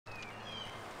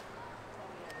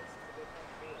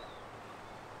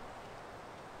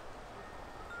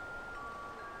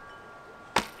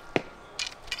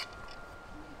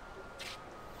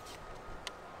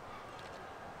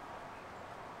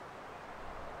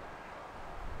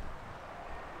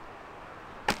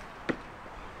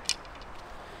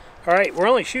All right, we're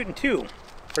only shooting 2.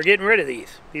 We're getting rid of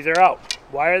these. These are out.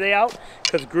 Why are they out?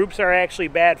 Because groups are actually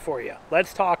bad for you.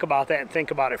 Let's talk about that and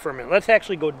think about it for a minute. Let's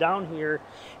actually go down here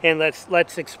and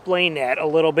let's explain that a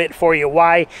little bit for you.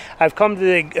 Why I've come to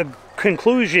the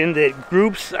conclusion that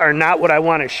groups are not what I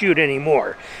want to shoot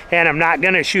anymore. And I'm not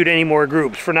going to shoot any more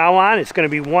groups. From now on, it's going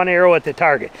to be 1 arrow at the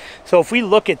target. So if we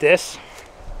look at this,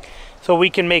 so we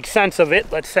can make sense of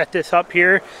it, let's set this up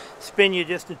here. Spin you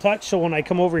just a touch so when I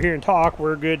come over here and talk,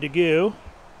 we're good to go.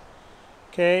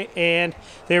 Okay, and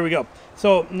there we go.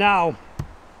 So now,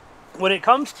 when it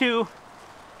comes to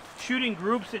shooting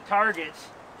groups at targets,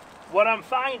 what I'm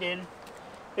finding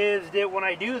is that when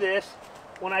I do this,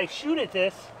 when I shoot at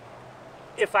this,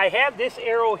 if I have this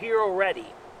arrow here already,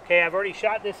 okay, I've already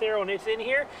shot this arrow and it's in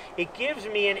here, it gives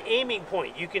me an aiming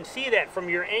point. You can see that from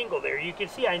your angle there. You can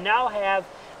see I now have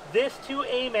this to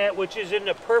aim at, which is in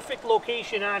the perfect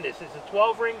location on this. It's a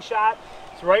 12 ring shot.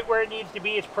 It's right where it needs to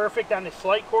be. It's perfect on the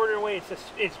slight quarter away.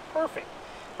 It's perfect.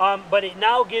 But it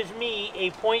now gives me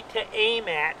a point to aim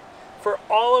at for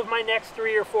all of my next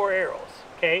 3 or 4 arrows.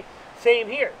 Okay, same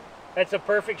here. That's a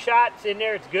perfect shot. It's in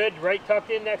there. It's good. Right tucked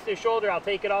in next to the shoulder. I'll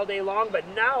take it all day long. But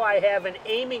now I have an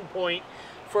aiming point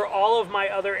for all of my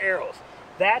other arrows.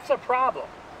 That's a problem.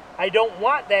 I don't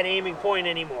want that aiming point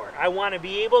anymore. I want to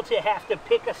be able to have to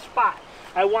pick a spot.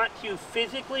 I want to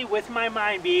physically, with my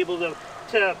mind, be able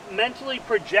to mentally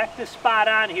project the spot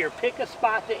on here, pick a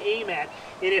spot to aim at.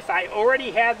 And if I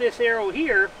already have this arrow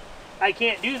here, I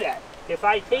can't do that. If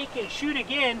I take and shoot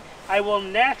again, I will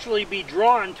naturally be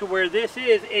drawn to where this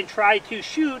is and try to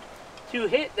shoot to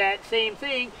hit that same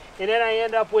thing. And then I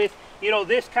end up with, you know,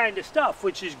 this kind of stuff,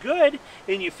 which is good,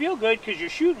 and you feel good because you're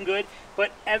shooting good,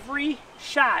 but every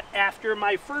shot after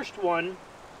my first one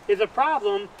is a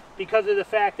problem because of the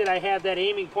fact that I have that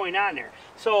aiming point on there.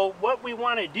 So what we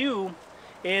want to do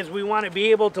is we want to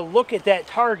be able to look at that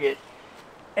target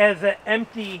as an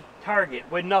empty target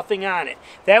with nothing on it.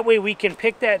 That way we can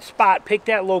pick that spot, pick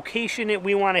that location that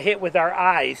we want to hit with our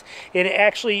eyes, and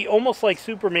actually, almost like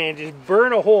Superman, just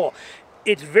burn a hole.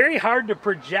 It's very hard to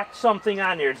project something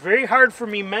on there. It's very hard for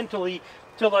me mentally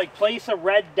to like place a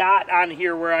red dot on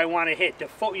here where I want to hit, to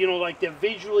you know, like to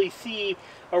visually see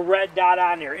a red dot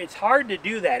on there. It's hard to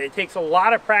do that. It takes a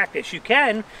lot of practice. You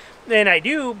can, and I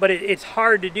do, but it's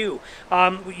hard to do.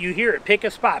 You hear it, pick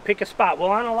a spot, pick a spot. Well,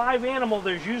 on a live animal,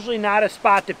 there's usually not a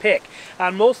spot to pick.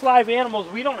 On most live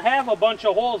animals, we don't have a bunch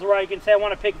of holes where I can say I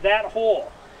want to pick that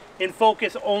hole and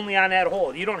focus only on that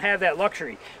hole. You don't have that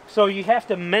luxury. So you have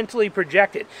to mentally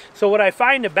project it. So what I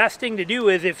find the best thing to do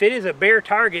is, if it is a bare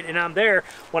target and I'm there,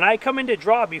 when I come in to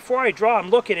draw, before I draw, I'm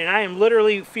looking and I am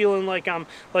literally feeling like I'm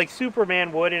like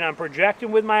Superman would, and I'm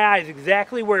projecting with my eyes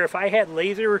exactly where, if I had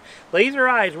laser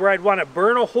eyes, where I'd want to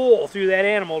burn a hole through that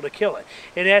animal to kill it.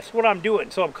 And that's what I'm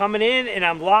doing. So I'm coming in and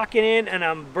I'm locking in and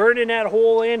I'm burning that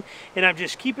hole in, and I'm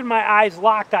just keeping my eyes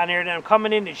locked on there, and I'm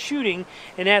coming in and shooting,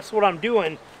 and that's what I'm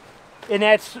doing. And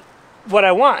that's what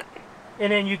I want.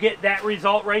 And then you get that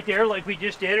result right there like we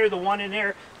just did, or the one in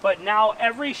there. But now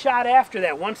every shot after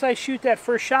that, once I shoot that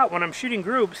first shot, when I'm shooting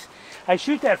groups, I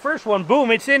shoot that first one, boom,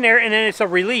 it's in there, and then it's a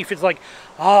relief. It's like,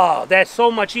 oh, that's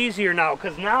so much easier now,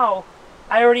 because now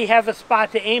I already have a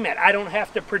spot to aim at. I don't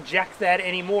have to project that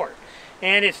anymore.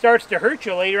 And it starts to hurt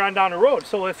you later on down the road.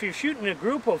 So if you're shooting a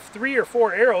group of 3 or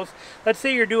 4 arrows, let's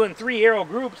say you're doing 3 arrow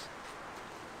groups,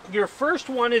 your first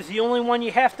one is the only one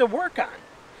you have to work on,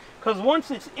 because once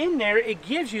it's in there, it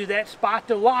gives you that spot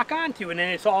to lock onto, and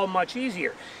then it's all much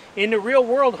easier. In the real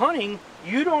world hunting,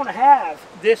 you don't have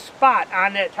this spot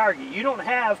on that target. You don't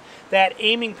have that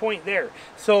aiming point there.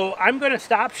 So I'm going to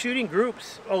stop shooting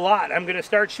groups a lot. I'm going to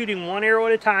start shooting 1 arrow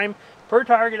at a time per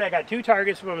target. I got 2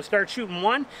 targets, but I'm going to start shooting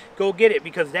 1, go get it,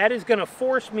 because that is going to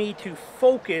force me to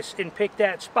focus and pick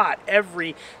that spot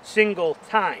every single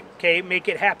time, okay? Make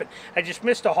it happen. I just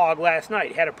missed a hog last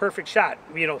night, had a perfect shot,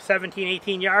 you know, 17,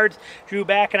 18 yards, drew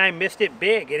back, and I missed it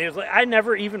big, and it was like, I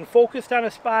never even focused on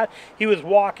a spot. He was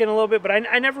walking a little bit, but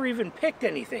I never even picked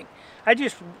anything. I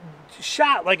just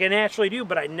shot like I naturally do,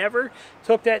 but I never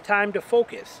took that time to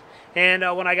focus. And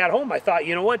when I got home, I thought,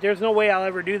 you know what, there's no way I'll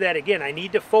ever do that again. I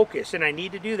need to focus, and I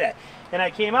need to do that. And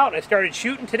I came out and I started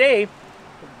shooting today.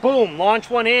 Boom, launch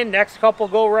one in, next couple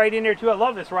go right in there too. I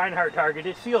love this Reinhardt target.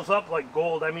 It seals up like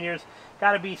gold. I mean, there's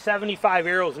got to be 75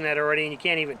 arrows in that already, and you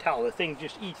can't even tell. The thing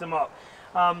just eats them up.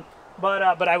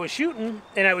 But I was shooting,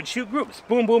 and I would shoot groups.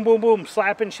 Boom, boom, boom, boom,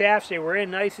 slapping shafts. They were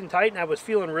in nice and tight, and I was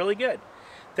feeling really good.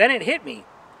 Then it hit me.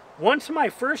 Once my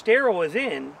first arrow was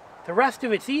in, the rest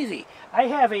of it's easy. I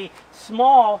have a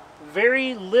small,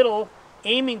 very little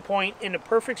aiming point in the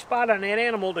perfect spot on that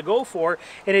animal to go for,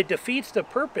 and it defeats the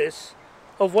purpose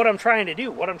of what I'm trying to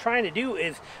do. What I'm trying to do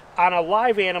is, on a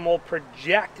live animal,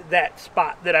 project that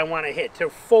spot that I want to hit, to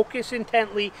focus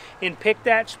intently and pick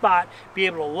that spot, be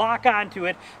able to lock onto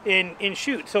it and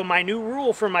shoot. So my new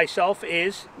rule for myself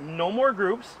is no more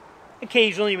groups.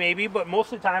 Occasionally maybe, but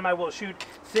most of the time I will shoot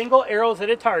single arrows at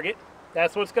a target.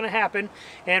 That's what's going to happen.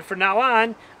 And from now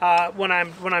on, when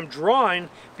I'm drawing,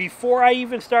 before I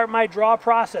even start my draw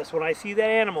process, when I see that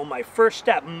animal, my first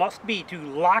step must be to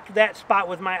lock that spot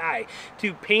with my eye,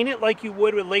 to paint it like you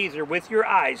would with laser with your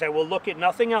eyes. I will look at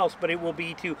nothing else, but it will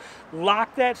be to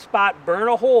lock that spot, burn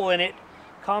a hole in it,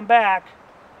 come back,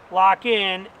 lock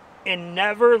in, and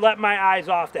never let my eyes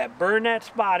off that. Burn that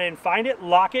spot in, find it,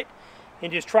 lock it,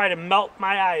 and just try to melt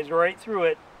my eyes right through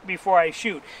it before I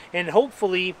shoot. And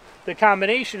hopefully the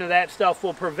combination of that stuff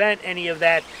will prevent any of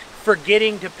that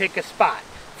forgetting to pick a spot,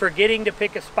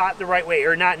 the right way,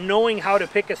 or not knowing how to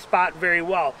pick a spot very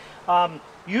well.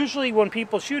 Usually when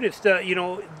people shoot, it's the, you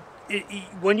know,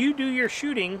 when you do your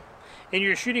shooting and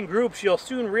you're shooting groups, you'll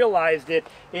soon realize that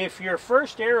if your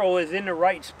first arrow is in the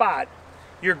right spot,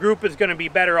 your group is going to be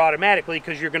better automatically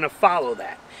because you're going to follow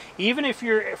that. Even if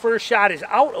your first shot is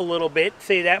out a little bit,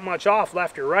 say that much off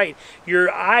left or right,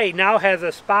 your eye now has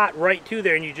a spot right to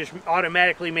there and you just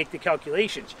automatically make the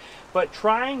calculations. But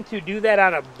trying to do that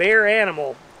on a bare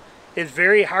animal is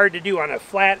very hard to do, on a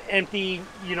flat, empty,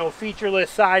 you know, featureless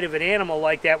side of an animal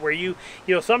like that, where you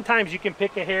know, sometimes you can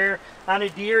pick a hair. On a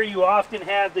deer, you often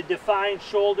have the defined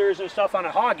shoulders and stuff. On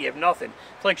a hog, you have nothing.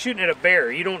 It's like shooting at a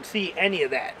bear. You don't see any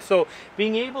of that. So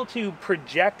being able to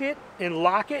project it and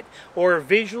lock it, or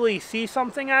visually see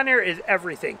something on there, is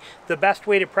everything. The best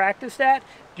way to practice that,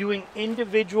 doing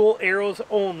individual arrows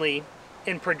only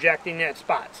in projecting that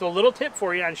spot. So a little tip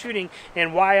for you on shooting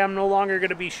and why I'm no longer going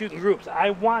to be shooting groups.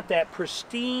 I want that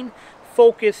pristine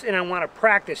focus and I want to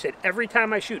practice it every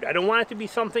time I shoot. I don't want it to be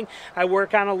something I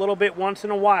work on a little bit once in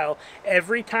a while.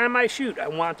 Every time I shoot, I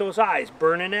want those eyes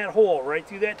burning that hole right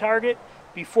through that target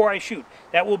before I shoot.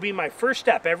 That will be my first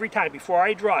step every time before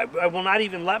I draw. I will not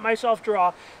even let myself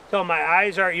draw till my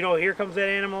eyes are, you know, here comes that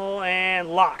animal,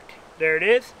 and locked. There it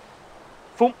is.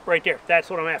 Boom, right there. That's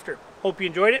what I'm after. Hope you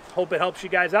enjoyed it. Hope it helps you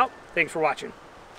guys out. Thanks for watching.